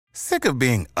Sick of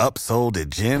being upsold at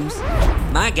gyms?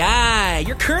 My guy,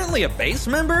 you're currently a base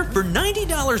member? For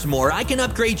 $90 more, I can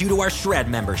upgrade you to our Shred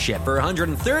membership. For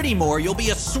 $130 more, you'll be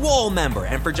a Swole member.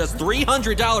 And for just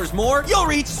 $300 more, you'll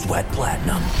reach Sweat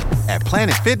Platinum. At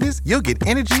Planet Fitness, you'll get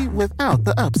energy without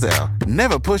the upsell.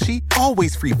 Never pushy,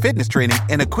 always free fitness training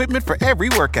and equipment for every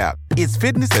workout. It's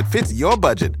fitness that fits your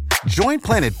budget. Join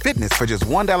Planet Fitness for just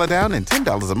 $1 down and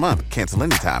 $10 a month. Cancel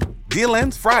anytime. Deal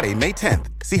ends Friday, May 10th.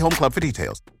 See Home Club for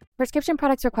details. Prescription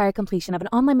products require completion of an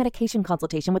online medication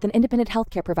consultation with an independent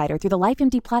healthcare provider through the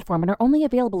LifeMD platform and are only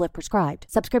available if prescribed.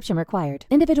 Subscription required.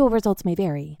 Individual results may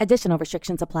vary. Additional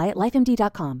restrictions apply at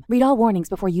lifemd.com. Read all warnings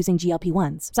before using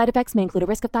GLP-1s. Side effects may include a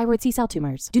risk of thyroid C-cell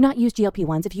tumors. Do not use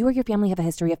GLP-1s if you or your family have a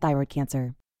history of thyroid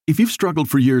cancer. If you've struggled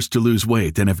for years to lose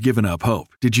weight and have given up hope,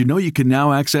 did you know you can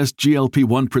now access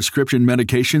GLP-1 prescription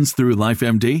medications through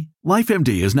LifeMD?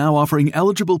 LifeMD is now offering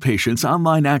eligible patients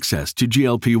online access to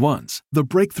GLP-1s, the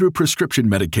breakthrough prescription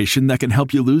medication that can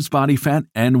help you lose body fat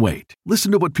and weight.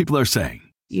 Listen to what people are saying.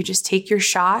 You just take your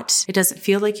shot. It doesn't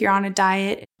feel like you're on a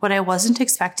diet. What I wasn't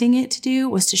expecting it to do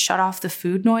was to shut off the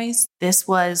food noise. This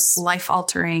was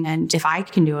life-altering, and if I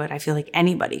can do it, I feel like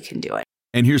anybody can do it.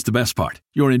 And here's the best part.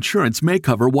 Your insurance may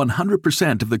cover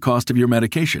 100% of the cost of your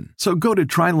medication. So go to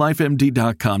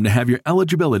TryLifeMD.com to have your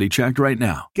eligibility checked right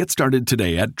now. Get started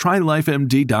today at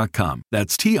TryLifeMD.com.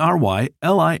 That's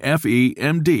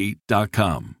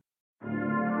TryLifeMD.com.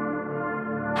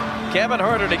 Kevin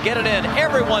Huerter to get it in.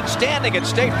 Everyone standing at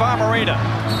State Farm Arena.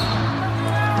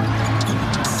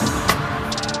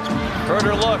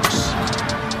 Huerter looks.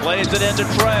 Plays it into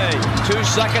Trey. 2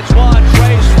 seconds, one.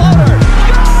 Trey's floater.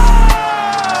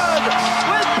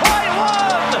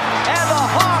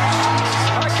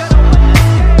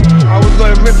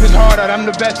 Gonna rip his heart out, I'm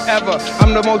the best ever.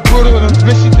 I'm the most brutal and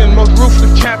vicious and most ruthless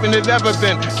champion there's ever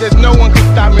been. There's no one can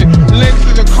stop me. Lynch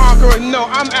is a conqueror. No,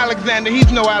 I'm Alexander.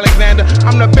 He's no Alexander.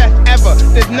 I'm the best ever.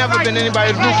 There's never been anybody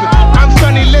as ruthless. I'm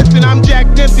Sonny Liston. I'm Jack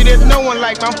Dempsey. There's no one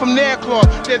like me. I'm from Nairclaw.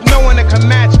 There's no one that can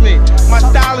match me. My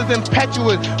style is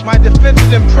impetuous. My defense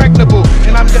is impregnable.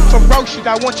 And I'm just ferocious.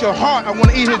 I want your heart. I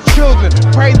want to eat his children.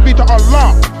 Praise be to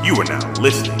Allah. You are now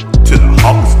listening to the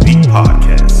Hawks Beat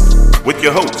Podcast with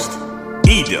your host,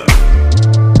 E-Dub.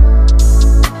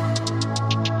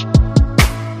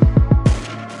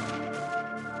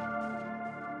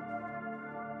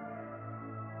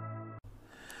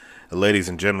 Ladies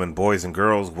and gentlemen, boys and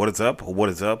girls, what is up? What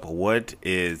is up? What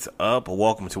is up?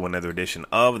 Welcome to another edition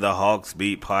of the Hawks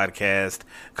Beat Podcast.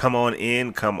 Come on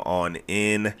in.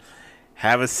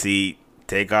 Have a seat.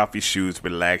 Take off your shoes,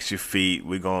 relax your feet.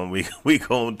 We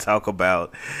gonna talk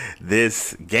about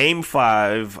this Game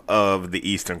 5 of the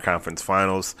Eastern Conference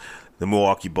Finals. The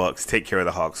Milwaukee Bucks take care of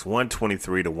the Hawks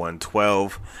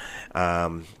 123-112.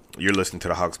 You're listening to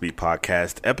the Hawks Beat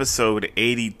Podcast, episode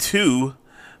 82,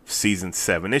 season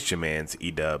 7. It's your man's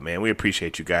E-Dub, man. We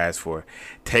appreciate you guys for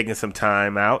taking some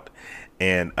time out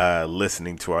and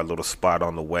listening to our little spot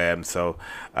on the web. So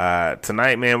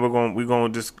tonight, man, we're gonna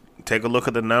just take a look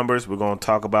at the numbers. We're going to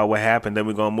talk about what happened. Then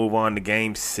we're going to move on to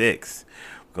Game 6.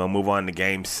 No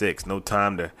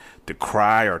time to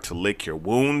cry or to lick your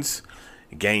wounds.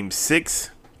 Game 6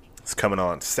 is coming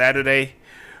on Saturday,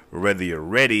 whether you're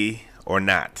ready or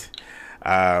not.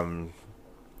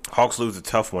 Hawks lose a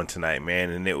tough one tonight, man.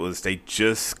 And they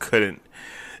just couldn't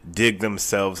dig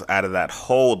themselves out of that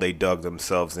hole they dug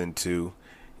themselves into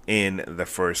in the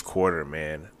first quarter,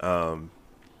 man.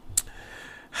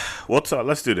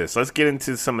 Let's do this. Let's get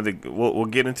into we'll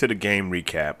get into the game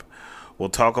recap. We'll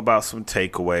talk about some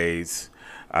takeaways.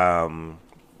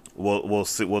 We'll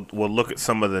look at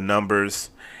some of the numbers,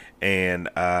 and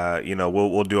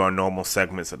we'll do our normal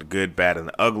segments of the good, bad, and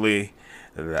the ugly,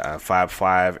 the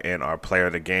 5-5, and our player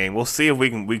of the game. We'll see if we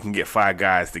can get 5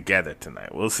 guys together tonight.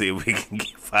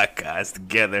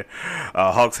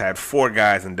 Hawks had 4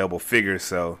 guys in double figures,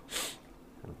 so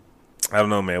I don't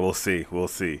know, man. We'll see.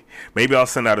 Maybe I'll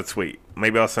send out a tweet.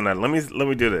 Let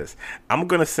me do this. I'm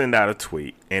going to send out a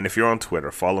tweet. And if you're on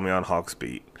Twitter, follow me on Hawks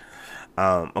Beat.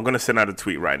 I'm going to send out a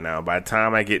tweet right now. By the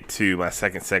time I get to my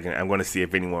second segment, I'm going to see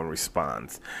if anyone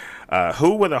responds.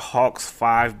 Who were the Hawks'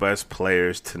 5 best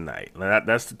players tonight?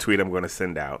 That's the tweet I'm going to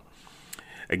send out.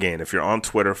 Again, if you're on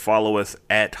Twitter, follow us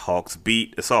at Hawks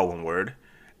Beat. It's all one word,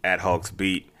 at Hawks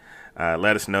Beat.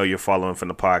 Let us know you're following from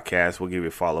the podcast. We'll give you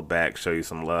a follow back, show you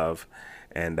some love,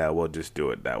 and we'll just do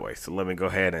it that way. So let me go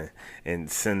ahead and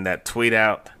send that tweet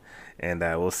out, and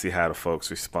we'll see how the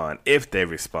folks respond, if they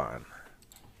respond.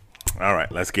 All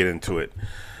right, let's get into it.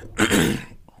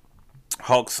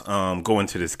 Hawks go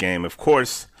into this game, of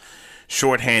course,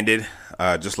 shorthanded,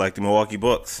 just like the Milwaukee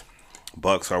Bucks.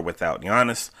 Bucks are without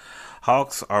Giannis.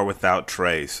 Hawks are without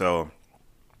Trae, so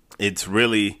it's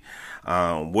really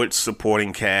which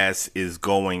supporting cast is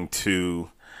going to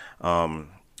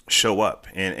show up.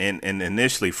 And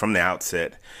initially, from the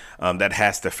outset, that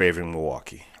has to favor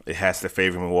Milwaukee. It has to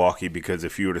favor Milwaukee because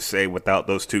if you were to say without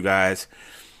those two guys,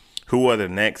 who are the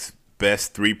next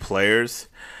best three players,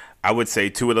 I would say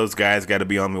two of those guys got to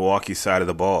be on Milwaukee's side of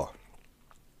the ball.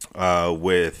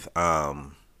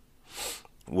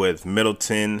 With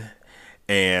Middleton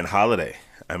and Holiday.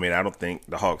 I mean, I don't think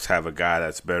the Hawks have a guy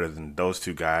that's better than those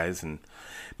two guys, and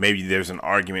maybe there's an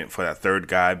argument for that third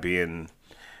guy being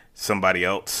somebody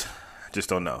else. Just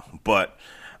don't know. But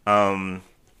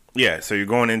yeah, so you're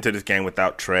going into this game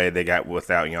without Trae. They got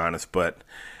without Giannis, but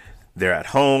they're at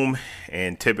home,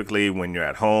 and typically when you're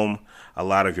at home, a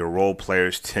lot of your role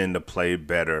players tend to play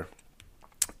better.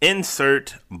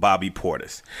 Insert Bobby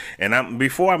Portis. And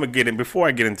before I get into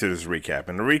this recap,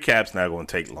 and the recap's not going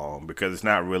to take long because it's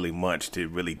not really much to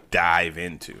really dive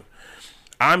into.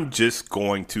 I'm just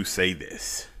going to say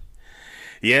this.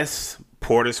 Yes,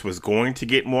 Portis was going to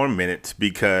get more minutes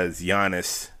because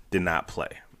Giannis did not play.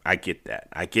 I get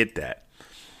that.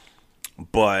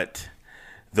 But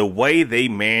the way they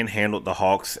manhandled the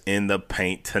Hawks in the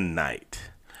paint tonight,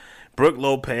 Brook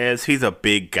Lopez, he's a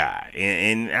big guy,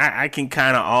 and I can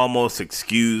kind of almost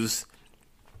excuse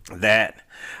that.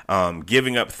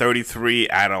 Giving up 33,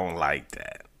 I don't like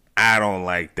that. I don't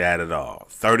like that at all.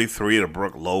 33 to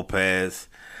Brook Lopez,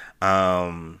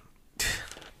 I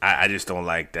just don't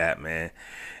like that, man.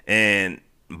 And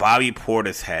Bobby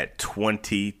Portis had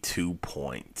 22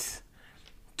 points.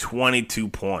 22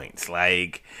 points.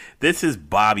 Like, this is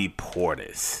Bobby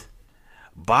Portis.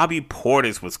 Bobby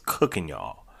Portis was cooking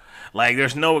y'all. Like,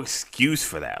 there's no excuse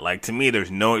for that. Like, to me,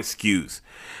 there's no excuse.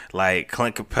 Like,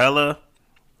 Clint Capella,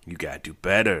 you got to do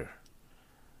better.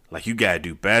 Like, you got to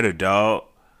do better, dog.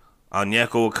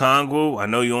 Onyeka Okongwu, I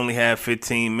know you only have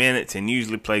 15 minutes and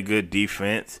usually play good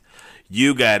defense.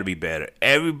 You got to be better.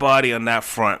 Everybody on that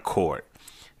front court,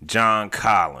 John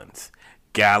Collins,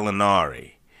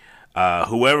 Gallinari,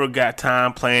 whoever got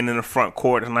time playing in the front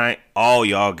court tonight, all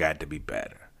y'all got to be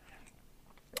better.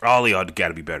 All of y'all got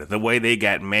to be better. The way they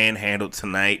got manhandled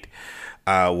tonight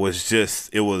was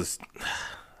just, it was,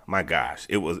 my gosh,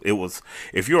 it was,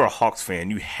 if you're a Hawks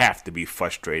fan, you have to be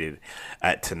frustrated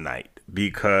at tonight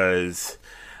because,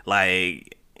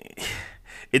 like,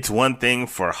 it's one thing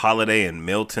for Holiday and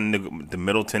Middleton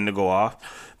to go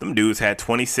off. Them dudes had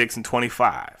 26 and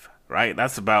 25, right?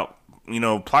 That's about,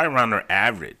 probably around their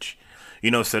average.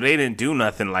 So they didn't do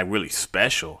nothing, like, really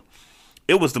special.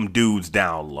 It was them dudes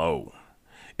down low.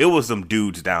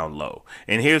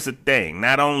 And here's the thing.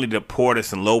 Not only did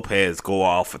Portis and Lopez go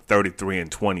off for 33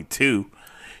 and 22,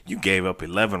 you gave up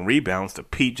 11 rebounds to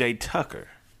P.J. Tucker.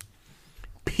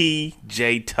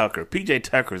 P.J.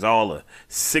 Tucker is all a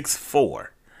 6'4",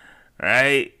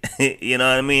 right? You know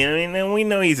what I mean? And we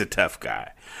know he's a tough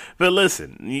guy. But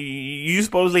listen, you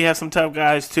supposedly have some tough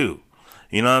guys too.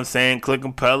 You know what I'm saying? Clint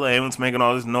Capella, everyone's making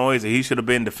all this noise that he should have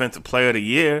been Defensive Player of the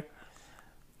Year.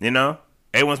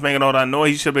 Everyone's making all that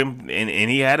noise. He should have been,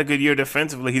 and he had a good year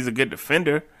defensively. He's a good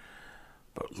defender.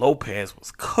 But Lopez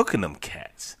was cooking them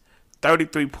cats.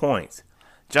 33 points.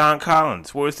 John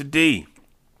Collins, where's the D?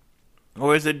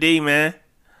 Where's the D, man?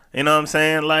 You know what I'm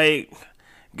saying? Like,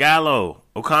 Gallo,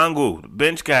 Okongwu, the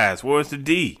bench guys, where's the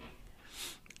D?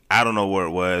 I don't know where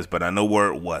it was, but I know where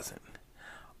it wasn't.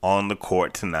 On the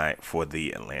court tonight for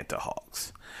the Atlanta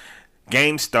Hawks.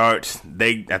 Game starts.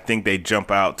 I think they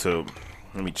jump out to...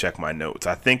 Let me check my notes.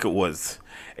 I think it was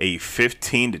a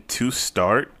 15-2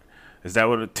 start. Is that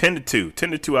what? 10-2.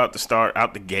 10-2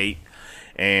 out the gate.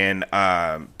 And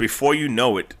before you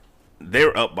know it,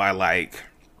 they're up by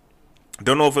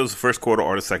don't know if it was the first quarter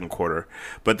or the second quarter,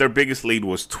 but their biggest lead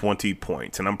was 20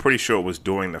 points. And I'm pretty sure it was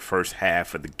during the first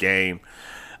half of the game.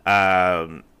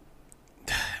 Man,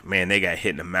 they got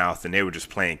hit in the mouth, and they were just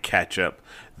playing catch up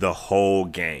the whole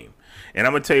game. And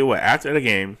I'm going to tell you what, after the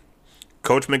game,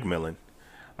 Coach McMillan,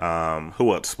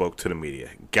 who else spoke to the media?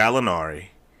 Gallinari,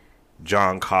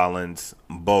 John Collins,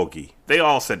 Bogey. They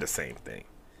all said the same thing.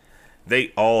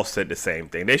 They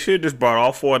should have just brought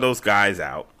all four of those guys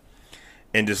out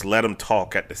and just let them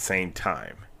talk at the same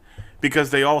time.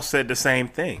 Because they all said the same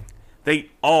thing.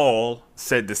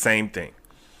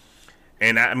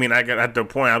 And I got at the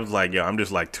point I was like, yo, I'm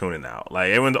just like tuning out.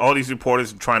 Like all these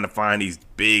reporters are trying to find these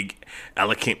big,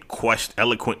 eloquent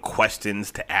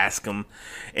questions to ask them,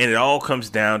 and it all comes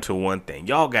down to one thing: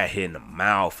 y'all got hit in the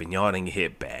mouth and y'all didn't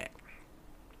hit back.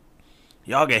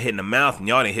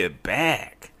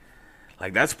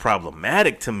 Like, that's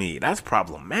problematic to me.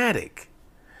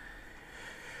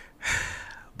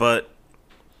 But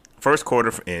First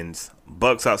quarter ends.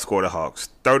 Bucks outscore the Hawks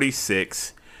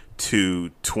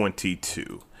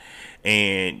 36-22.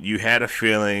 And you had a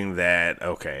feeling that,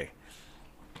 okay,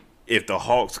 if the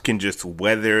Hawks can just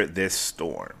weather this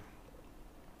storm,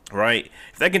 right?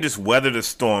 If they can just weather the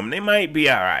storm, they might be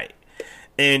all right.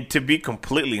 And to be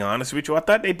completely honest with you, I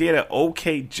thought they did an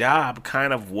okay job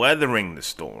kind of weathering the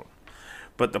storm.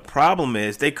 But the problem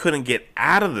is they couldn't get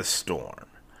out of the storm.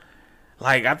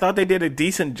 Like, I thought they did a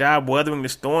decent job weathering the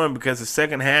storm because the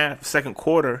second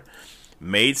quarter,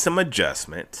 made some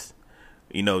adjustments,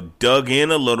 dug in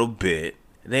a little bit.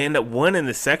 They ended up winning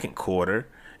the second quarter,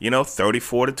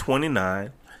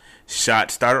 34-29.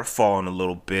 Shots started falling a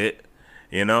little bit,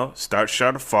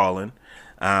 started falling.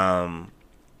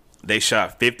 They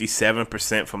shot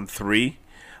 57% from three,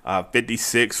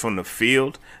 56 from the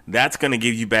field. That's going to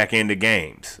give you back into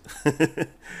games.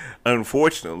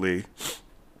 Unfortunately,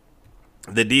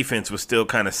 the defense was still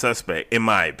kind of suspect, in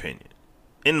my opinion.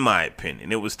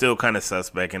 It was still kind of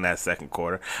suspect in that second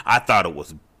quarter. I thought it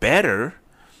was better,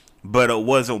 but it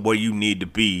wasn't where you need to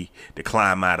be to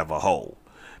climb out of a hole,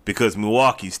 because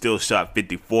Milwaukee still shot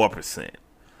 54%.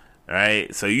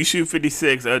 Right? So you shoot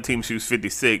 56, the other team shoots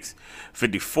 56,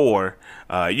 54.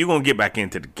 You're going to get back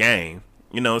into the game.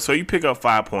 So you pick up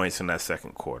 5 points in that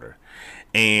second quarter.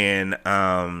 And,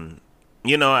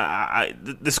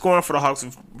 the scoring for the Hawks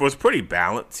was pretty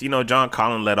balanced. John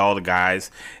Collins led all the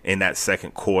guys in that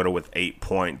second quarter with 8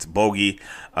 points. Bogey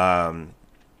was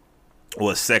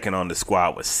second on the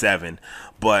squad with 7.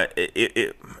 But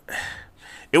it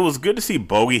was good to see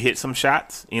Bogey hit some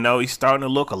shots. He's starting to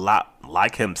look a lot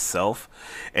like himself.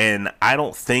 And I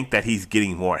don't think that he's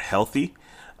getting more healthy.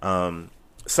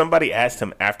 Somebody asked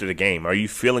him after the game, are you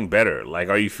feeling better? Like,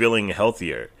 are you feeling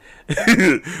healthier?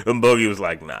 And Bogey was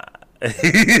like, nah.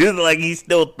 Like, he's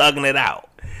still thugging it out.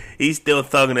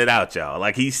 Y'all.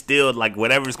 Like, he's still, like,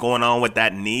 whatever's going on with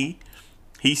that knee,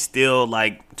 he's still,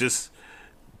 like, just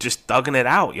thugging it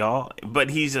out, y'all. But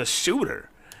he's a shooter.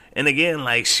 And again,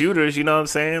 like, shooters, you know what I'm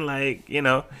saying? Like,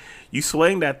 you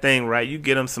swing that thing right, you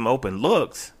get him some open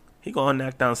looks, he gonna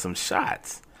knock down some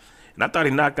shots. And I thought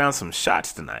he knocked down some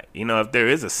shots tonight. If there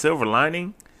is a silver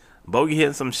lining, Bogey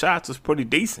hitting some shots was pretty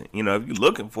decent. If you're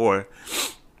looking for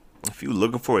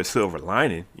a silver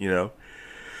lining,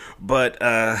 But,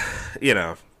 and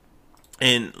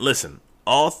listen,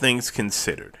 all things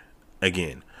considered,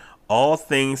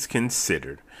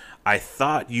 I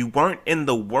thought you weren't in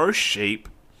the worst shape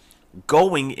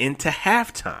going into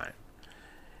halftime.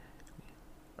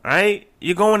 Right?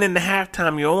 You're going into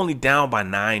halftime, you're only down by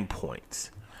 9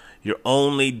 points.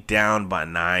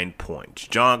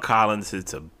 John Collins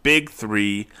hits a big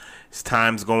three. As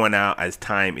time is going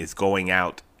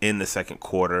out in the second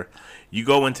quarter. You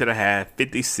go into the half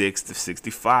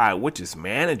 56-65, which is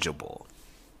manageable.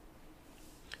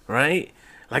 Right?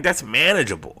 Like, that's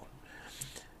manageable.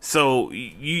 So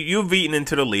you've eaten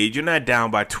into the lead. You're not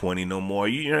down by 20 no more.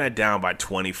 You're not down by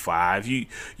 25.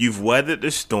 You've weathered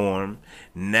the storm.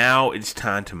 Now it's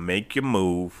time to make your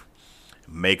move,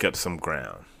 make up some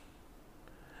ground.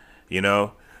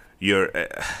 You're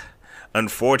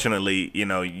unfortunately,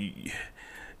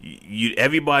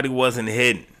 everybody wasn't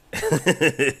hitting.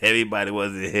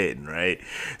 Right?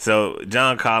 So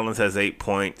John Collins has 8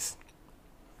 points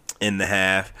in the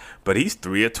half, but he's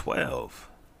 3 of 12.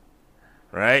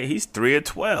 Right? He's 3 of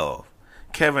 12.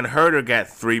 Kevin Huerter got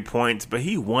 3 points, but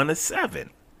he 1 of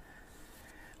 7.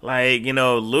 Like,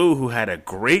 Lou, who had a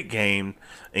great game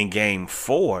in game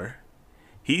 4,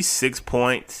 he's 6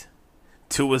 points,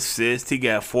 2 assists. He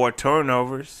got 4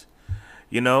 turnovers,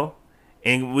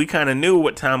 And we kind of knew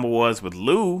what time it was with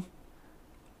Lou,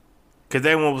 because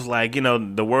everyone was like,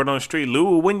 the word on the street, Lou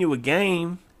will win you a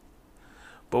game,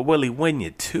 but will he win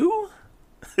you 2?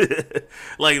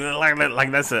 like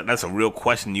that's a real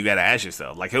question you got to ask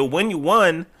yourself. Like, he'll win you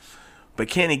 1, but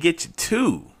can he get you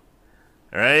 2?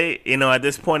 Right? At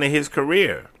this point in his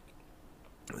career.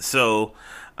 So,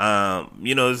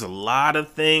 there's a lot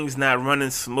of things not running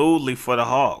smoothly for the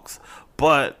Hawks,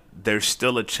 but there's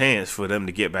still a chance for them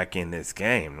to get back in this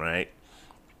game, right?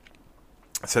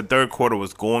 So third quarter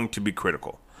was going to be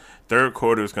critical.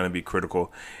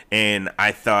 And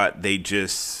I thought they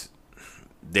didn't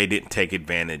take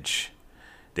advantage.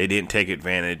 They didn't take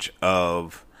advantage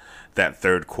of that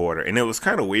third quarter. And it was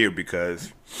kind of weird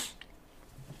because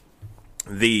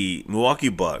the Milwaukee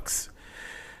Bucks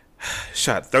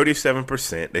shot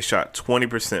 37%. They shot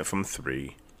 20% from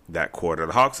 3 that quarter.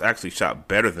 The Hawks actually shot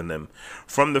better than them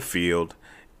from the field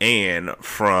and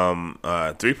from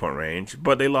 3-point range,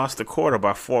 but they lost the quarter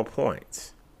by 4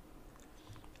 points.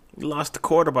 Like,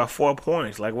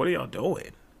 what are y'all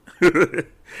doing?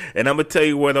 And I'm going to tell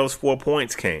you where those 4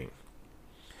 points came.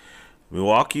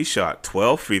 Milwaukee shot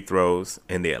 12 free throws,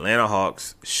 and the Atlanta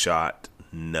Hawks shot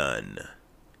none.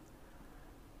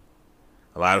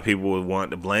 A lot of people would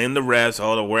want to blame the refs.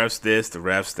 Oh, the refs this, the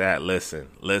refs that.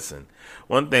 Listen.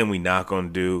 One thing we not going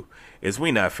to do is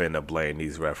we not finna blame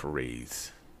these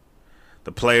referees.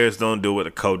 The players don't do it,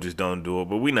 the coaches don't do it,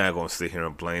 but we not going to sit here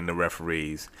and blame the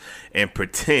referees and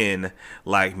pretend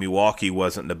like Milwaukee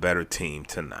wasn't the better team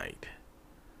tonight.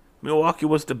 Milwaukee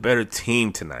was the better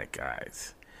team tonight,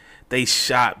 guys. They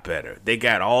shot better. They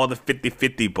got all the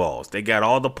 50-50 balls. They got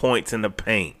all the points in the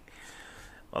paint.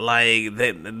 Like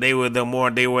they were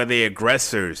the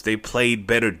aggressors. They played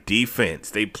better defense.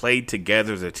 They played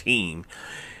together as a team.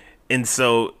 And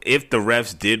so if the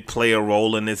refs did play a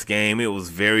role in this game, it was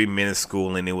very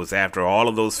minuscule, and it was after all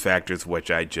of those factors which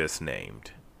I just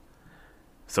named.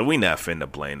 So we not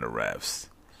finna blame the refs.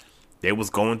 They was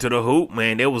going to the hoop,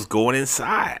 man. They was going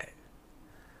inside.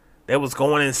 They was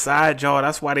going inside, y'all.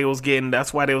 That's why they was getting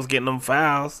them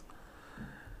fouls.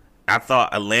 I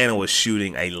thought Atlanta was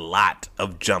shooting a lot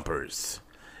of jumpers.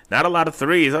 Not a lot of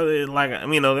threes. They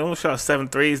only shot 7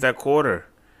 threes that quarter.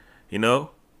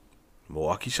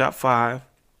 Milwaukee shot 5.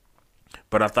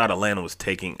 But I thought Atlanta was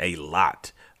taking a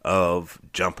lot of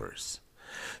jumpers.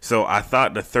 So I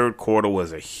thought the third quarter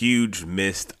was a huge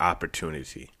missed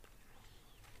opportunity.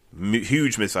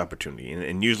 Huge missed opportunity.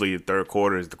 And usually the third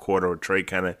quarter is the quarter where Trey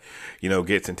kind of,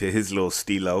 gets into his little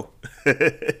stilo.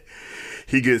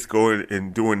 He gets going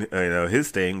and doing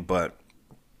his thing, but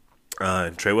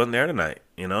Trey wasn't there tonight,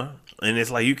 And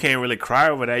it's like you can't really cry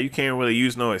over that. You can't really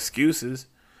use no excuses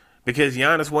because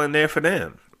Giannis wasn't there for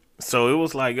them. So it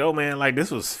was like, yo, man, like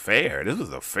this was fair. This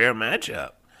was a fair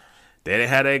matchup. They didn't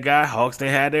have their guy. Hawks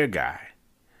didn't have their guy,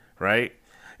 right?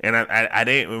 And I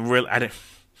didn't.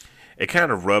 It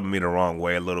kind of rubbed me the wrong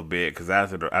way a little bit because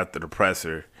after the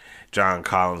presser, John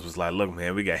Collins was like, look,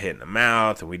 man, we got hit in the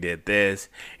mouth and we did this.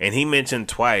 And he mentioned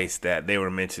twice that they were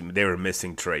missing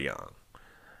Trae Young.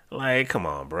 Like, come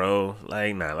on, bro.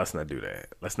 Like, nah, let's not do that.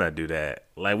 Let's not do that.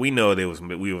 Like, we know you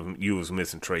was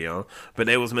missing Trae Young, but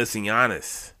they was missing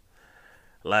Giannis.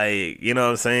 Like, you know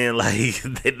what I'm saying? Like,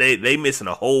 they missing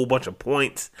a whole bunch of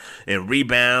points and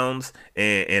rebounds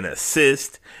and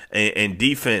assists and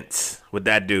defense with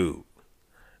that dude.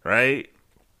 Right?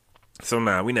 So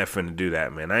nah, we not finna do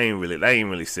that, man. That ain't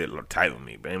really sit tight with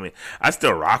me. But I mean, I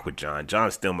still rock with John.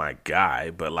 John's still my guy,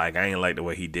 but like I ain't like the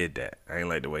way he did that.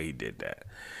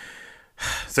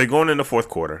 So going in the fourth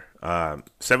quarter,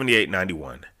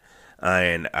 78-91,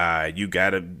 and you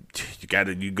gotta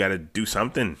do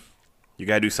something. You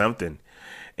gotta do something.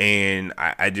 And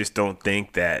I just don't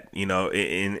think that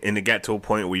and it got to a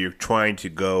point where you're trying to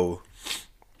go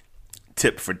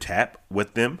tip for tap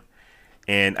with them.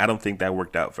 And I don't think that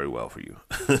worked out very well for you.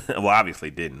 Well,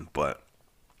 obviously didn't, but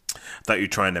I thought you were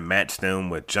trying to match them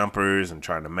with jumpers and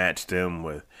trying to match them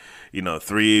with,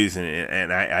 threes,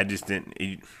 and I just didn't.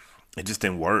 It just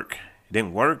didn't work. It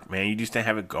didn't work, man. You just didn't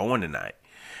have it going tonight.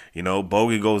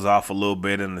 Bogey goes off a little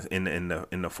bit in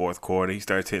the fourth quarter. He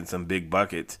starts hitting some big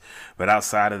buckets, but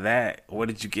outside of that, what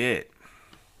did you get?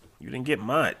 You didn't get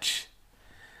much.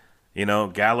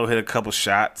 Gallo hit a couple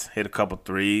shots, hit a couple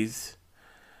threes.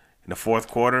 In the fourth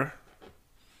quarter,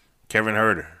 Kevin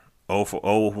Huerter,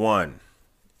 0-1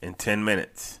 in 10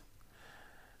 minutes.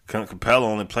 Capella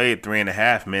only played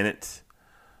 3.5 minutes.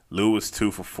 Lou was 2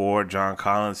 for 4. John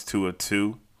Collins, 2 of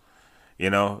 2.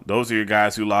 Those are your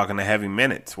guys who log in the heavy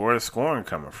minutes. Where is the scoring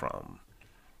coming from?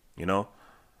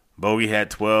 Bogey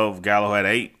had 12. Gallo had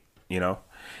 8,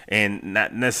 And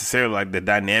not necessarily like the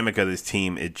dynamic of this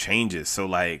team, it changes. So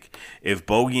like if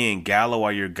Bogey and Gallo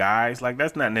are your guys, like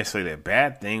that's not necessarily a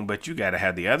bad thing, but you got to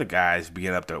have the other guys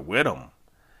being up there with them.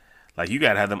 Like you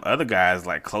got to have them other guys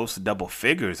like close to double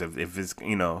figures if it's,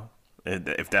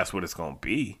 if that's what it's going to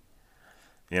be,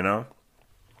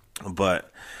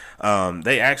 But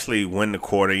they actually win the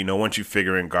quarter, once you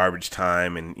figure in garbage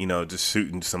time and, just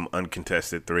shooting some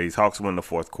uncontested threes. Hawks win the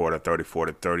fourth quarter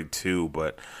 34-32,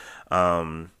 but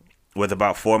with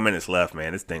about 4 minutes left,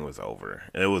 man, this thing was over.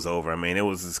 It was over. I mean, it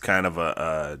was just kind of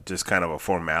a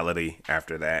formality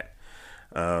after that.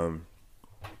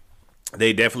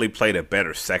 They definitely played a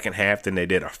better second half than they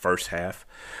did our first half.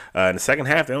 In the second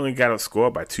half, they only got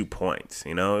outscored by 2 points.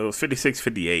 It was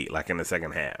 56-58, like in the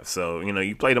second half. So,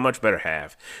 you played a much better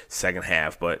second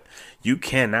half, but you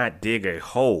cannot dig a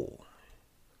hole.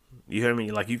 You hear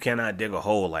me? Like, you cannot dig a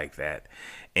hole like that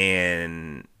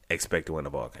and expect to win the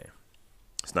ball game.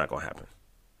 It's not going to happen.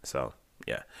 So,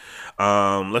 Yeah.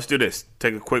 Let's do this.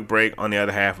 Take a quick break. On the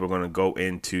other half, we're going to go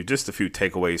into just a few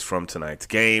takeaways from tonight's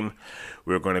game.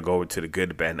 We're going to go to the good,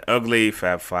 the bad, and the ugly,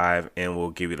 Fab Five, and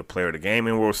we'll give you the player of the game,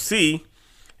 and we'll see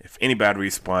if anybody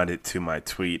responded to my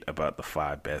tweet about the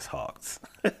 5 best Hawks.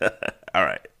 All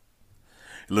right.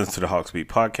 Listen to the Hawks Beat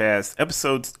Podcast,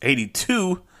 episode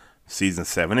 82, season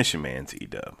 7. It's your man's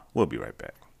E-Dub. We'll be right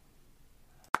back.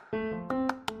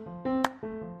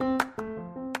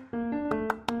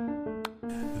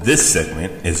 This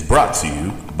segment is brought to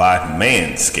you by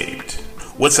Manscaped.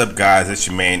 What's up, guys? It's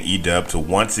your man E-Dub to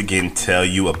once again tell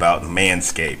you about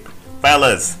Manscaped.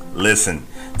 Fellas, listen,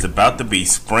 it's about to be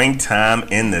springtime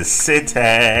in the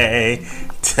city.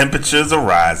 Temperatures are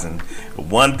rising.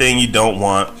 One thing you don't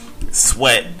want,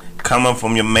 sweat coming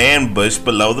from your man bush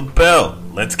below the belt.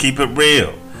 Let's keep it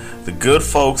real. The good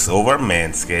folks over at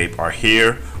Manscaped are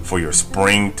here for your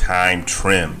springtime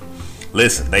trim.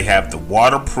 Listen, they have the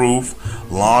waterproof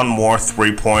Lawnmower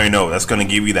 3.0. That's going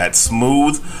to give you that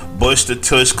smooth bush to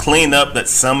tush cleanup that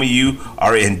some of you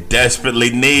are in desperately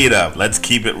need of. Let's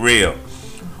keep it real.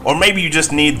 Or maybe you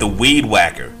just need the Weed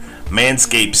Whacker,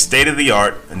 Manscaped's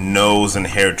state-of-the-art nose and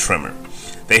hair trimmer.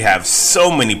 They have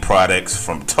so many products,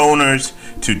 from toners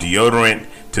to deodorant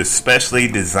to specially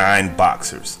designed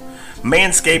boxers.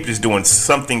 Manscaped is doing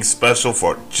something special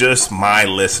for just my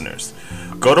listeners.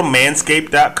 Go to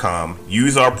manscaped.com,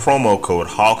 use our promo code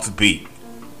HawksBeat.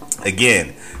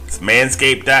 Again, it's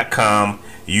manscaped.com,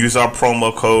 use our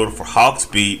promo code for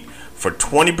HawksBeat for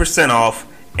 20% off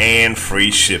and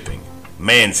free shipping.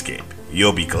 Manscaped,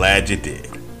 you'll be glad you did.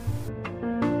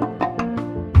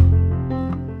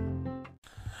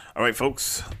 All right,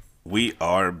 folks, we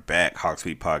are back. Hawks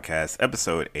Beat Podcast,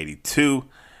 episode 82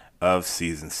 of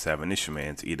season 7. It's your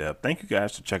man's E-Dub. Thank you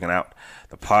guys for checking out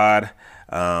the pod.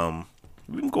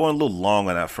 We've been going a little long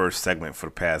on that first segment for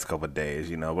the past couple of days,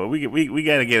 you know, but we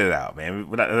got to get it out, man.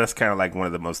 That's kind of like one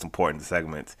of the most important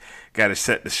segments. Got to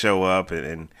set the show up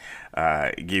and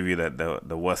give you the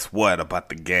what's what about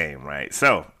the game, right?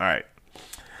 So, all right.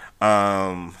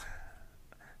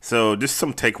 So just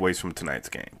some takeaways from tonight's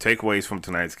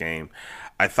game.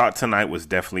 I thought tonight was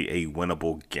definitely a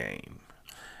winnable game.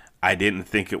 I didn't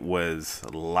think it was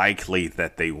likely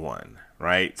that they won,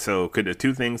 right? So could the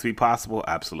two things be possible?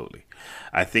 Absolutely.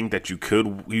 I think that you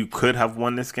could have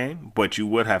won this game, but you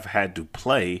would have had to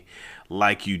play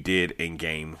like you did in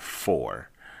game 4.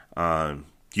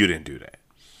 You didn't do that.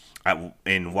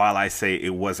 And while I say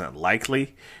it wasn't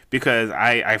likely, because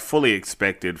I fully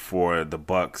expected for the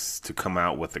Bucks to come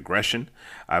out with aggression.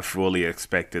 I fully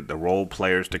expected the role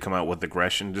players to come out with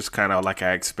aggression, just kind of like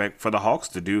I expect for the Hawks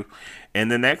to do in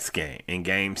the next game, in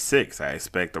game 6. I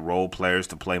expect the role players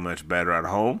to play much better at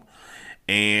home.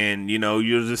 And, you know,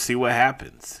 you'll just see what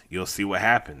happens. You'll see what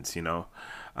happens, you know.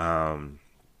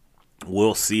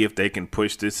 We'll see if they can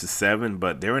push this to 7,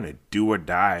 but they're in a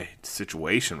do-or-die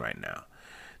situation right now.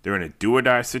 They're in a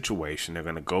do-or-die situation. They're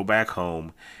going to go back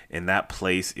home, and that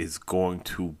place is going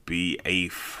to be a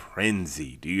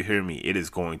frenzy. Do you hear me? It is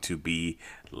going to be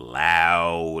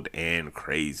loud and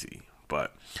crazy.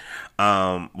 But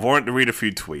wanted to read a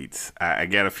few tweets. I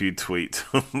got a few tweets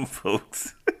from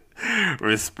folks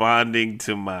responding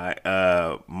to my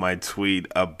my tweet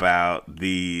about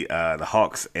the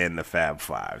Hawks and the Fab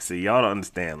Five. See, y'all don't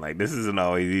understand. Like, this isn't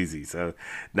always easy. So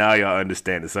now y'all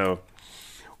understand it. So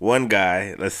one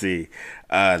guy, let's see,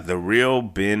 the real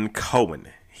Ben Cohen.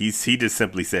 He just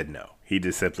simply said no. He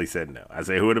just simply said no. I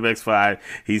say, who are the next 5?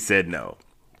 He said no.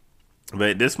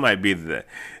 But this might be the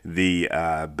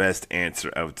best answer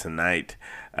of tonight.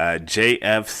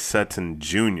 J.F. Sutton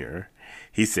Jr.,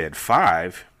 he said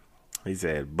 5. He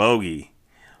said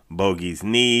Bogey's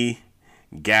knee,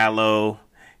 Gallo.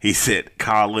 He said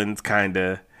Collins, kind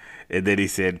of. And then he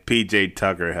said P.J.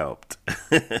 Tucker helped.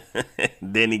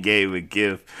 Then he gave a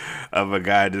gif of a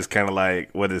guy just kind of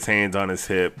like with his hands on his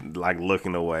hip, like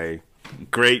looking away.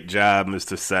 Great job,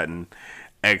 Mr. Sutton.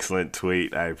 Excellent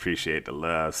tweet. I appreciate the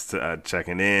love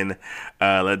checking in.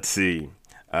 Let's see.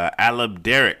 Aleb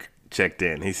Derek checked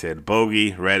in. He said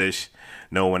Bogey, Reddish,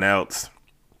 no one else.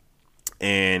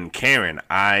 And Karen,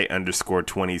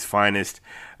 I_20's finest.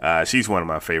 She's one of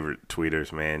my favorite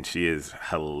tweeters, man. She is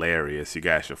hilarious. You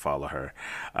guys should follow her.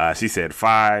 She said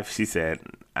 5. She said,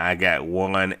 I got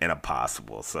 1 and a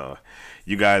possible. So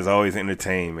you guys always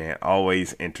entertain, man.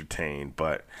 Always entertain.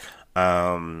 But,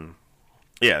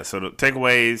 yeah, so the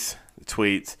takeaways, the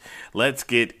tweets. Let's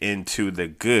get into the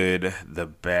good, the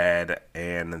bad,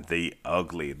 and the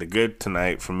ugly. The good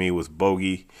tonight for me was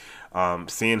Bogey.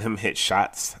 Seeing him hit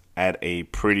shots at a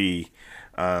pretty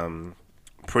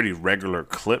regular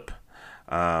clip.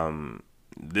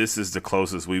 This is the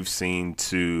closest we've seen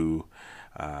to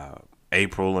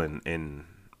April and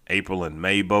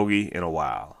May bogey in a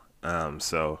while.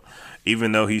 So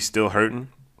even though he's still hurting,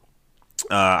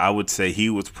 I would say he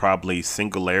was probably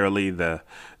singularly the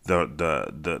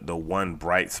one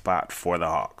bright spot for the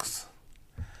Hawks.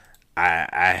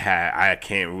 I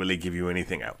can't really give you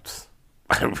anything else.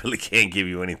 I really can't give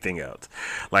you anything else.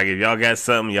 Like, if y'all got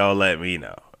something, y'all let me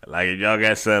know.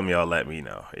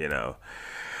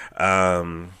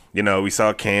 We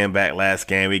saw Cam back last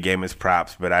game. He gave him his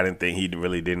props, but I didn't think he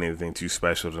really did anything too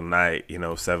special tonight.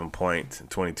 7 points in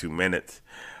 22 minutes.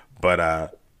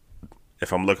 But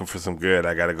if I'm looking for some good,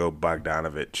 I got to go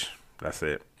Bogdanovich. That's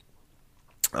it.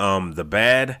 The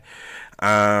bad.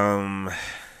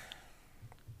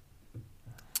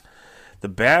 The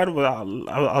bad, well,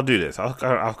 I'll do this. I'll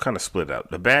kind of split it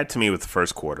up. The bad to me was the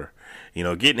first quarter.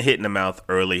 Getting hit in the mouth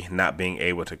early, not being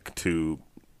able to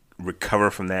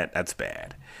recover from that, that's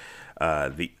bad.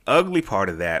 The ugly part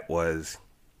of that was,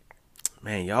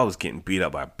 man, y'all was getting beat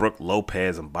up by Brook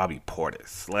Lopez and Bobby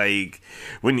Portis. Like,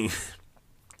 when you...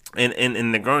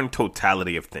 In the growing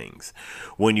totality of things,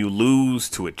 when you lose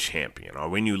to a champion or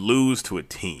when you lose to a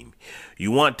team, you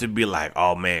want to be like,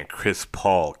 oh, man, Chris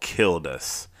Paul killed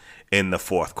us in the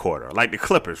fourth quarter. Like the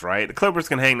Clippers, right? The Clippers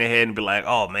can hang their head and be like,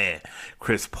 oh, man,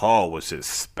 Chris Paul was just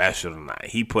special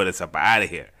tonight. He put us up out of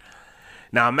here.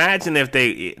 Now, imagine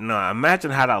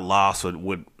imagine how that loss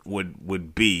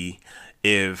would be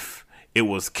if it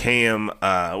was Cam,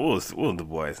 what was the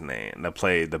boy's name that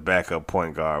played the backup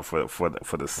point guard for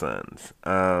the Suns?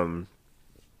 Cameron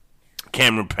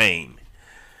Payne.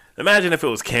 Imagine if it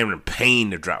was Cameron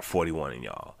Payne to drop 41 in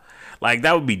y'all. Like,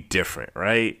 that would be different,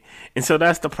 right? And so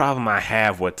that's the problem I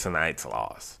have with tonight's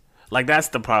loss. Like, that's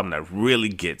the problem that really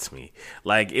gets me.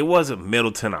 Like, it wasn't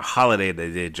Middleton or Holiday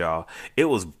that did y'all. It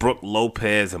was Brook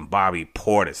Lopez and Bobby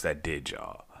Portis that did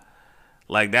y'all.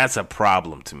 Like, that's a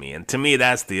problem to me. And to me,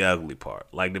 that's the ugly part.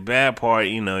 Like, the bad part,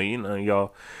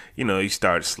 y'all, you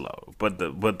start slow. But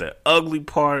the ugly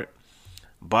part,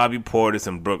 Bobby Portis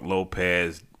and Brook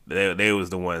Lopez, they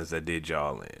was the ones that did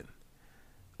y'all in.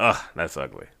 Ugh, that's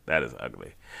ugly. That is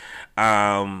ugly.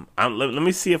 Let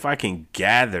me see if I can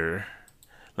gather.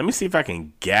 Let me see if I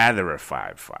can gather a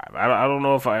 5-5. I don't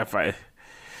know if I.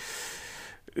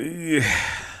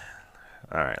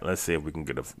 All right, let's see if we can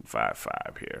get a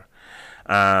 5-5 here.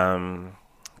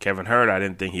 Kevin Hurt, I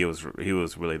didn't think he was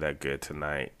really that good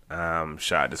tonight.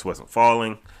 Shot just wasn't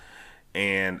falling,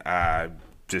 and I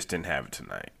just didn't have it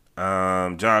tonight.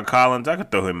 John Collins, I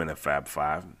could throw him in a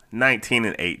 5-5.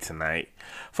 19-8 tonight.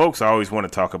 Folks always want to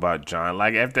talk about John.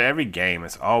 Like, after every game,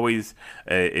 it's always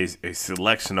a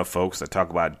selection of folks that talk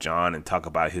about John and talk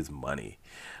about his money.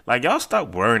 Like, y'all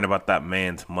stop worrying about that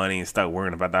man's money and start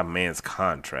worrying about that man's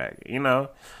contract.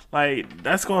 Like,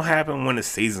 that's going to happen when the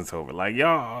season's over. Like,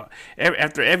 y'all,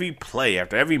 after every play,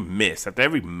 after every miss, after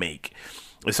every make,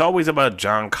 it's always about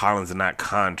John Collins and that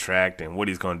contract and what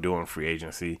he's going to do in free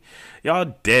agency.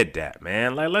 Y'all dead that,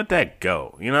 man. Like, let that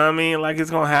go. You know what I mean? Like,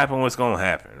 it's going to happen what's going to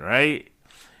happen, right?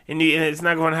 And it's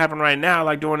not going to happen right now,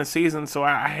 like during the season, so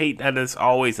I hate that it's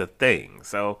always a thing.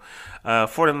 So,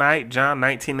 for tonight, John,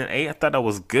 19-8, I thought that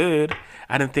was good.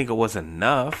 I didn't think it was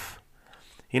enough.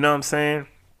 You know what I'm saying?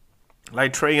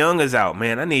 Like, Trae Young is out,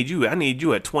 man. I need you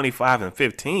at 25 and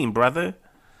 15, brother.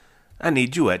 I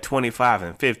need you at 25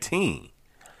 and 15.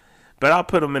 But I'll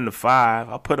put him in the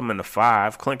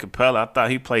 5. Clint Capella, I thought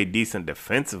he played decent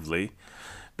defensively.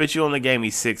 But you only gave me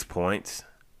 6 points.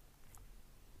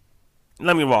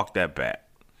 Let me walk that back.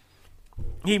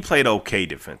 He played okay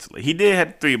defensively. He did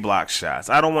have 3 block shots.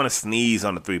 I don't want to sneeze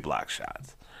on the 3 block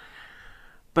shots.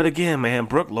 But again, man,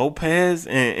 Brook Lopez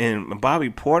and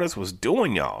Bobby Portis was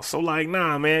doing y'all. So, like,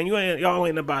 nah, man, y'all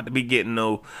ain't about to be getting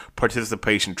no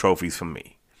participation trophies from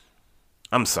me.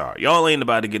 I'm sorry. Y'all ain't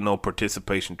about to get no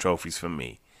participation trophies from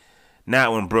me.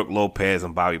 Not when Brook Lopez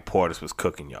and Bobby Portis was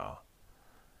cooking y'all.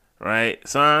 Right?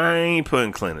 So I ain't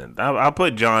putting Clinton. I'll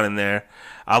put John in there.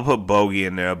 I'll put Bogey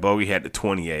in there. Bogey had the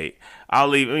 28.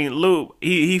 Lou,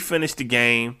 he finished the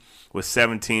game with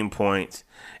 17 points.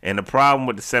 And the problem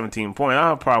with the 17 points, I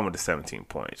have a problem with the 17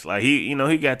 points. Like,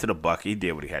 he got to the bucket. He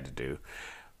did what he had to do.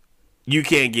 You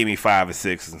can't give me 5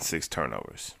 assists and 6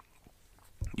 turnovers.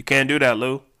 You can't do that,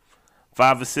 Lou.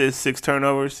 5 assists, 6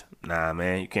 turnovers? Nah,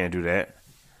 man, you can't do that.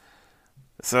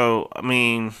 So, I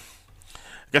mean,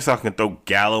 I guess I can throw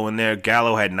Gallo in there.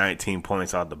 Gallo had 19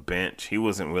 points off the bench. He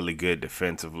wasn't really good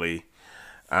defensively.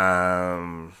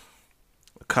 Okongwu,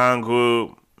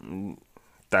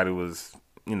 thought he was,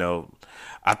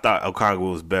 I thought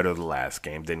Okongwu was better the last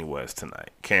game than he was tonight.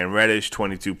 Cam Reddish,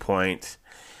 22 points.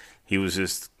 He was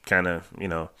just kind of,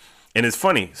 And it's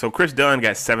funny. So Chris Dunn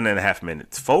got 7.5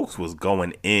 minutes. Folks was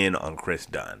going in on Chris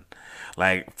Dunn.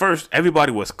 Like, first,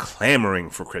 everybody was clamoring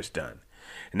for Chris Dunn.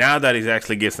 Now that he's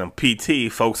actually getting some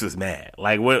PT, folks is mad.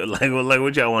 Like what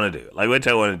y'all want to do? Like, what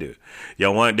y'all want to do?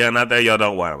 Y'all want Dunn out there? Y'all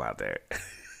don't want him out there.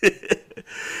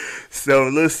 So,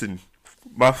 listen,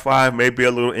 my 5 may be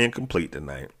a little incomplete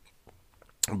tonight.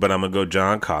 But I'm going to go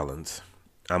John Collins.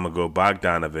 I'm going to go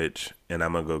Bogdanovich. And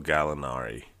I'm going to go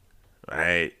Gallinari. All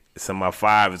right? So my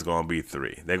 5 is going to be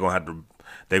 3. They're going to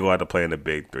have to play in the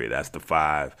big 3. That's the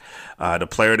 5. The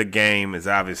player of the game is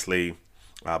obviously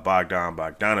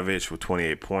Bogdanovich with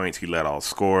 28 points. He led all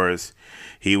scorers.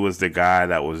 He was the guy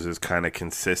that was just kind of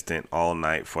consistent all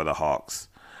night for the Hawks.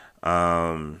 He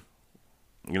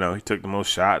took the most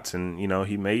shots, and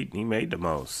he made the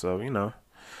most. So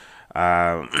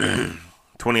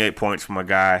 28 points for my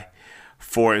guy,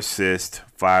 4 assists,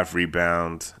 5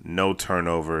 rebounds, no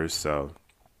turnovers. So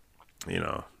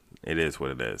it is what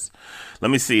it is.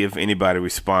 Let me see if anybody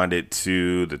responded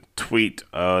to the tweet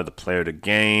of the player of the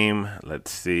game. Let's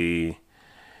see.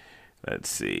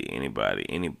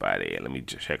 Anybody. Let me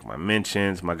just check my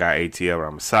mentions. My guy ATL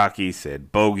Ramasaki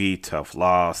said bogey, tough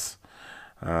loss.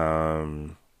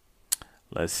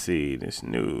 Let's see. This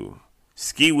new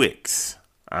Ski Wicks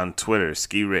on Twitter.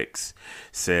 Ski Ricks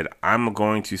said, I'm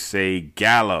going to say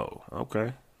Gallo.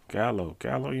 Okay. Gallo.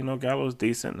 Gallo's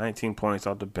decent. 19 points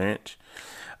off the bench.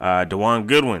 DeJuan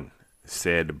Goodwin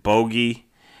said bogey.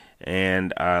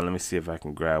 And let me see if I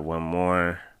can grab one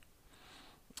more.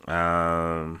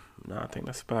 No, I think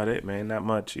that's about it, man. Not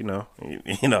much,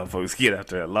 folks get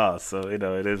after a loss. So, it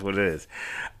is what it is.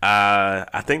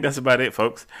 I think that's about it,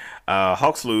 folks.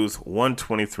 Hawks lose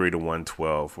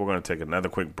 123-112. We're going to take another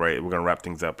quick break. We're going to wrap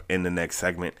things up in the next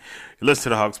segment. You listen to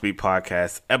the Hawks Beat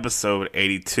Podcast, episode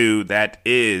 82. That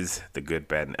is the good,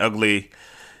 bad, and ugly,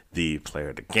 the player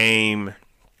of the game,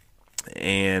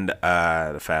 and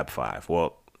the Fab Five.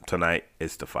 Well, tonight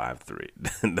it's the Fab 3.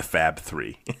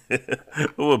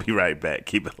 We'll be right back.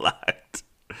 Keep it locked.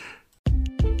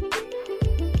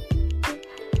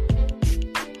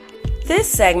 This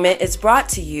segment is brought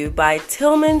to you by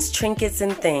Tillman's Trinkets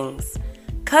and Things.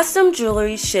 Custom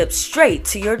jewelry shipped straight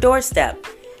to your doorstep.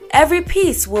 Every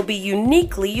piece will be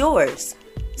uniquely yours.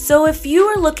 So if you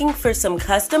are looking for some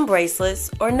custom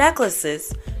bracelets or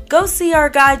necklaces, go see our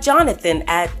guy Jonathan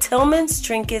at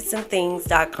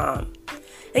Tillman'sTrinketsandThings.com.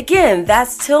 Again,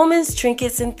 that's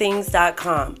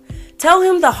Tillman'sTrinketsandThings.com. Tell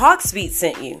him the Hawks Beat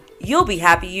sent you. You'll be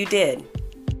happy you did.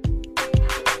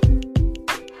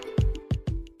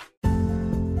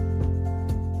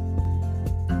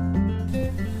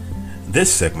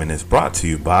 This segment is brought to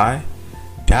you by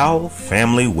Dow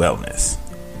Family Wellness.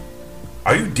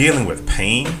 Are you dealing with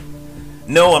pain?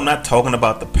 No, I'm not talking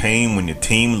about the pain when your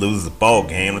team loses a ball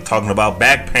game. I'm talking about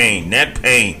back pain, neck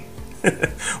pain.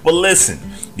 Well, listen,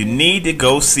 you need to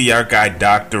go see our guy,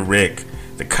 Dr. Rick,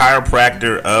 the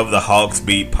chiropractor of the Hawks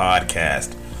Beat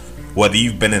Podcast. Whether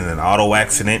you've been in an auto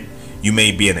accident, you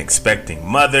may be an expecting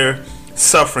mother,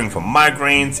 suffering from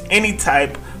migraines, any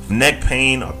type of neck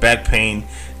pain or back pain,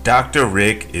 Dr.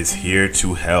 Rick is here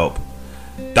to help.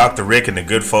 Dr. Rick and the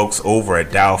good folks over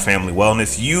at Dow Family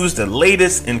Wellness use the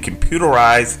latest in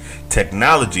computerized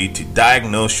technology to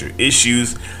diagnose your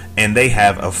issues, and they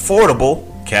have affordable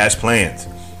cash plans.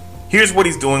 Here's what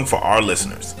he's doing for our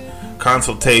listeners: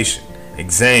 consultation,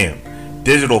 exam,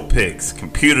 digital pics,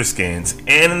 computer scans,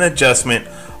 and an adjustment,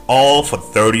 all for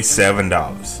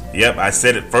 $37. Yep, I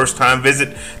said it, first time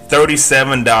visit,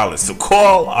 $37. So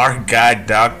call our guy,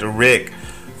 Dr. Rick,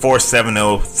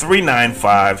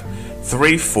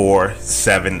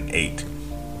 470-395-3478.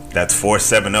 That's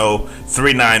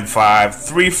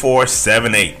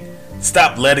 470-395-3478.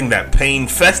 Stop letting that pain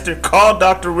fester. Call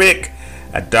Dr. Rick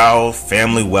at Dow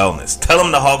Family Wellness. Tell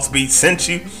him the Hawks Beat sent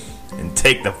you, and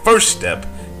take the first step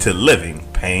to living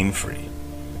pain-free.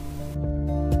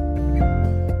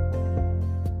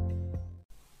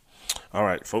 All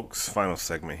right, folks, final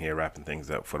segment here, wrapping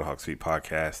things up for the Hawks Beat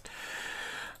Podcast.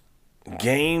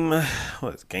 Game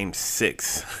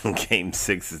 6. Game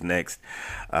 6 is next.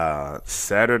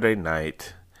 Saturday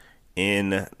night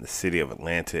in the city of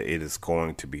Atlanta. It is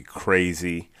going to be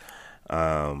crazy.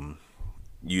 The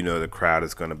crowd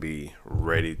is going to be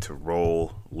ready to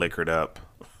roll, liquored up,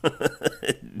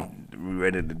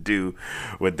 ready to do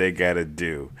what they got to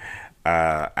do.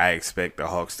 I expect the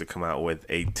Hawks to come out with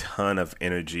a ton of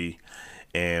energy,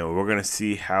 and we're going to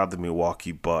see how the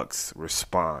Milwaukee Bucks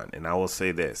respond. And I will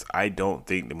say this: I don't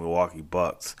think the Milwaukee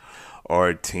Bucks are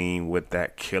a team with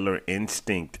that killer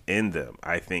instinct in them.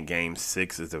 I think Game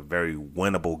 6 is a very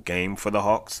winnable game for the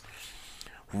Hawks,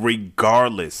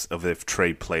 regardless of if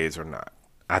Trey plays or not.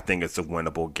 I think it's a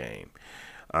winnable game.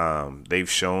 They've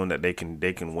shown that they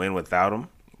can win without him.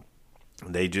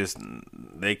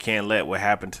 They can't let what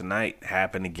happened tonight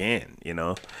happen again. You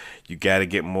know, you got to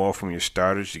get more from your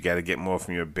starters. You got to get more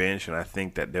from your bench, and I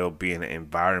think that they'll be in an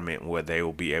environment where they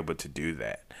will be able to do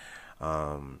that.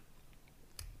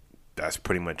 That's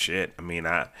pretty much it. I mean,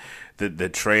 the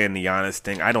Trey and the Giannis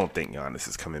thing, I don't think Giannis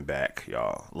is coming back,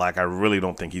 y'all. Like, I really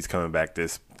don't think he's coming back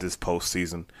this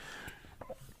postseason.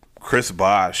 Chris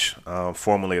Bosh,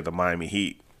 formerly of the Miami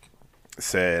Heat,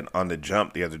 said on The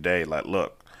Jump the other day, like,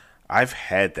 look, I've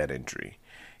had that injury.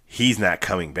 He's not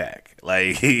coming back.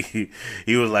 Like, he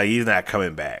was like, he's not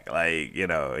coming back. Like, you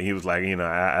know, he was like, you know,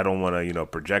 I don't want to, you know,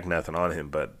 project nothing on him,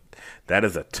 but that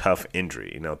is a tough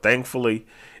injury. You know, thankfully,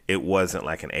 it wasn't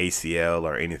like an ACL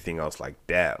or anything else like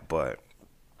that, but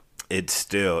it's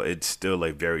still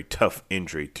a very tough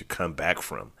injury to come back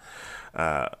from.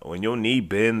 When your knee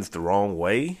bends the wrong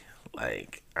way,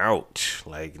 like, ouch.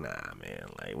 Like, nah, man.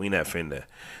 Like, we not finna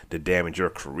to damage your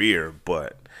career,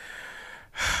 but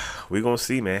we're going to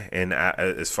see, man. And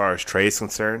as far as Trey's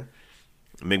concerned,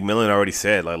 McMillan already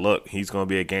said, like, look, he's going to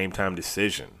be a game-time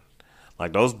decision.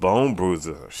 Like, those bone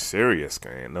bruises are serious,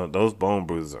 man. No, those bone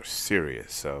bruises are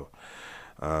serious. So,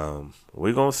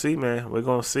 we're going to see, man. We're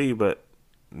going to see. But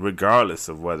regardless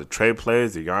of whether Trey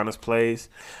plays or Giannis plays,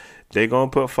 they're going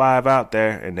to put 5 out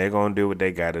there, and they're going to do what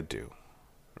they got to do.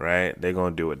 Right? They're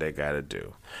going to do what they got to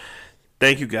do.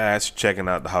 Thank you guys for checking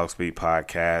out the Hawks Beat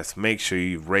podcast. Make sure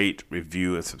you rate,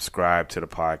 review, and subscribe to the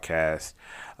podcast.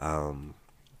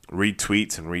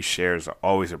 Retweets and reshares are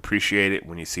always appreciated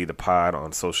when you see the pod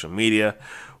on social media,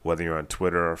 whether you're on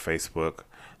Twitter or Facebook.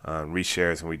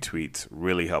 Reshares and retweets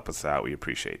really help us out. We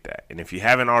appreciate that. And if you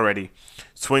haven't already,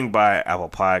 swing by Apple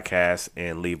Podcasts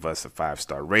and leave us a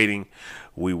 5-star rating.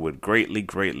 We would greatly,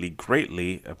 greatly,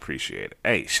 greatly appreciate it.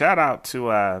 Hey, shout out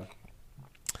to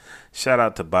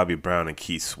Bobby Brown and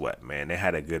Keith Sweat, man. They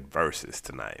had a good verses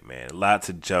tonight, man. Lots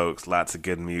of jokes, lots of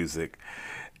good music.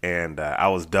 And I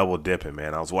was double dipping,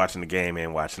 man. I was watching the game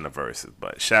and watching the verses.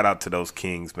 But shout out to those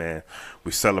Kings, man.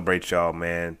 We celebrate y'all,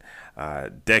 man.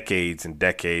 Decades and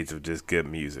decades of just good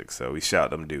music. So we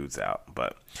shout them dudes out.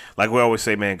 But like we always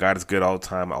say, man, God is good all the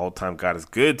time. All the time, God is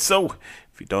good. So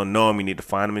if you don't know him, you need to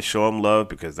find him and show him love,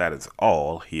 because that is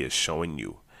all he is showing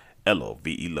you.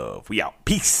 L-O-V-E love. We out.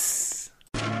 Peace.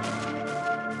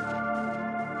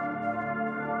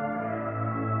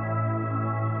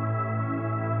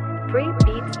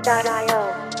 Freebeats.io.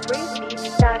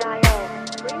 Freebeats.io.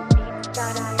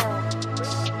 Freebeats.io.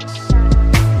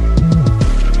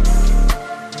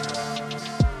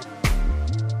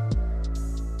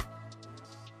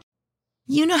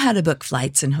 You know how to book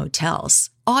flights and hotels.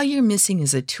 All you're missing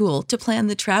is a tool to plan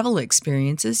the travel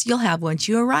experiences you'll have once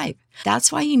you arrive.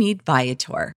 That's why you need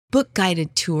Viator. Book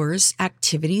guided tours,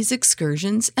 activities,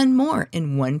 excursions, and more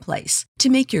in one place to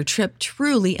make your trip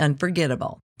truly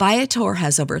unforgettable. Viator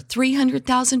has over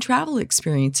 300,000 travel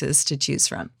experiences to choose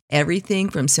from. Everything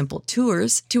from simple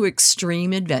tours to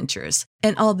extreme adventures,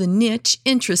 and all the niche,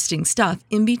 interesting stuff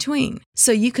in between.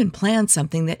 So you can plan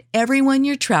something that everyone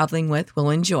you're traveling with will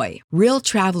enjoy. Real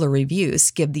traveler reviews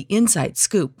give the inside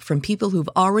scoop from people who've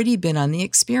already been on the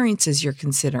experiences you're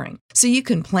considering. So you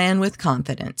can plan with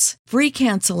confidence. Free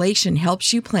cancellation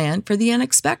helps you plan for the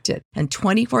unexpected. And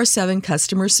 24/7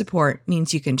 customer support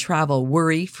means you can travel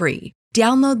worry-free.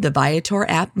 Download the Viator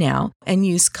app now and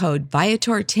use code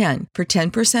Viator10 for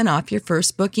 10% off your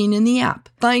first booking in the app.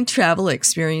 Find travel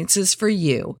experiences for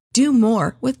you. Do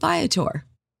more with Viator.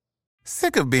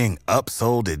 Sick of being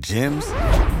upsold at gyms?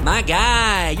 My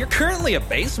guy, you're currently a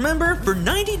base member. For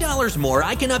 $90 more,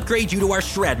 I can upgrade you to our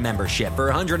Shred membership. For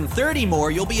 $130 more,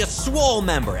 you'll be a Swole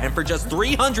member. And for just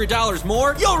 $300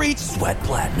 more, you'll reach Sweat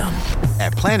Platinum.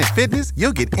 At Planet Fitness,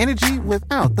 you'll get energy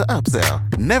without the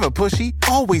upsell. Never pushy,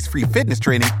 always free fitness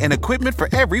training and equipment for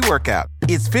every workout.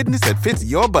 It's fitness that fits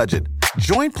your budget.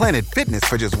 Join Planet Fitness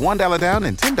for just $1 down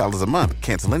and $10 a month.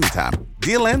 Cancel anytime.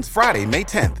 Deal ends Friday, May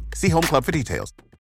 10th. See Home Club for details.